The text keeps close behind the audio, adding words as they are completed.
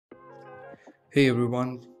Hey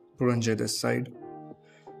everyone, Puranjay this side.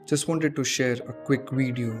 Just wanted to share a quick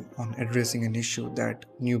video on addressing an issue that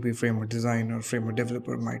newbie Framer designer or Framer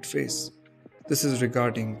developer might face. This is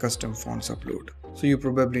regarding custom fonts upload. So you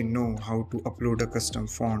probably know how to upload a custom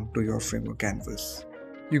font to your Framer canvas.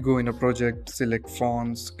 You go in a project, select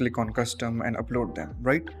fonts, click on custom and upload them,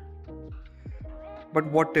 right? But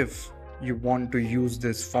what if you want to use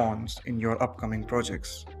these fonts in your upcoming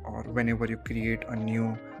projects, or whenever you create a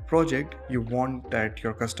new project, you want that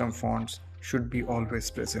your custom fonts should be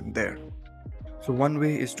always present there. So one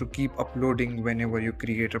way is to keep uploading whenever you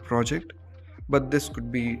create a project, but this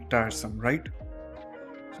could be tiresome, right?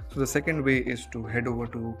 So the second way is to head over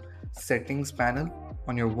to settings panel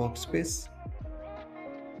on your workspace.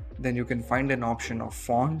 Then you can find an option of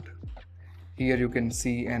font. Here you can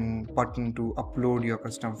see an button to upload your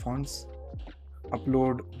custom fonts.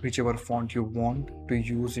 Upload whichever font you want to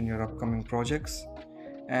use in your upcoming projects,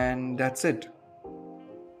 and that's it.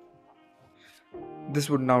 This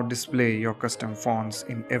would now display your custom fonts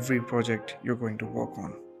in every project you're going to work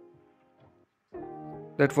on.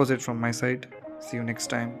 That was it from my side. See you next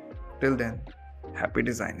time. Till then, happy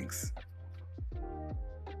designings.